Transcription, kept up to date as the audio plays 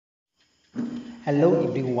Hello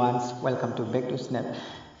everyone, welcome to back to Snap.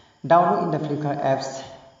 Download in the Flipkart apps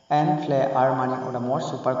and play our money on the more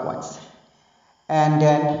super coins. And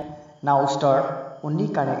then now start only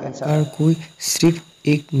correct answer. Flipkart Srif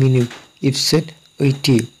Ek Minute episode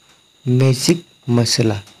 80 Magic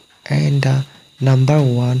Masala. And number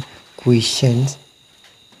one questions: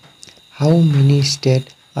 how many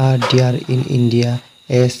states are there in India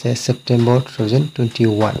as September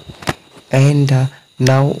 2021? And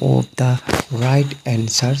now of the right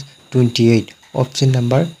answers 28. Option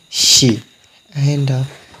number C. And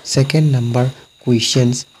second number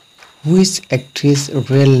questions: which actress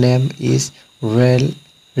real name is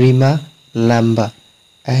Rima Lamba?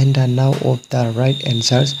 And now of the right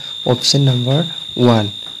answers option number 1.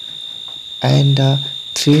 And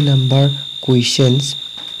three number questions: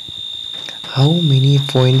 how many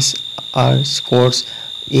points are scored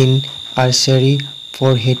in archery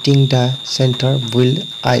for hitting the center bull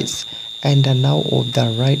eyes? And now of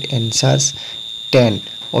the right answers 10.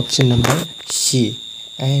 Option number C.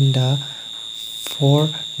 And four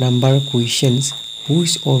number questions: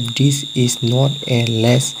 which of these is not a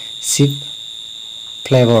less sweet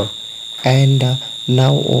flavor? And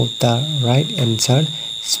now of the right answer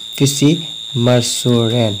spicy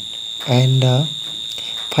marsuran. And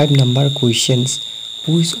five number questions: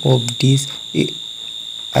 which of these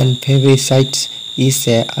unfavorite is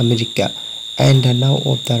America? And now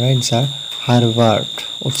of the right answer Harvard.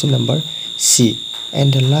 Option number C.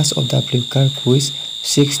 And the last of the Flipkart quiz,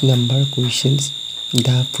 six number questions: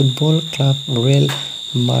 the football club Real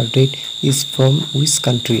Madrid is from which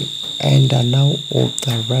country? And now of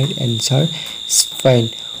the right answer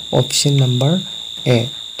Spain. Option number A.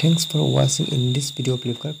 Thanks for watching in this video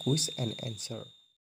Flipkart quiz and answer.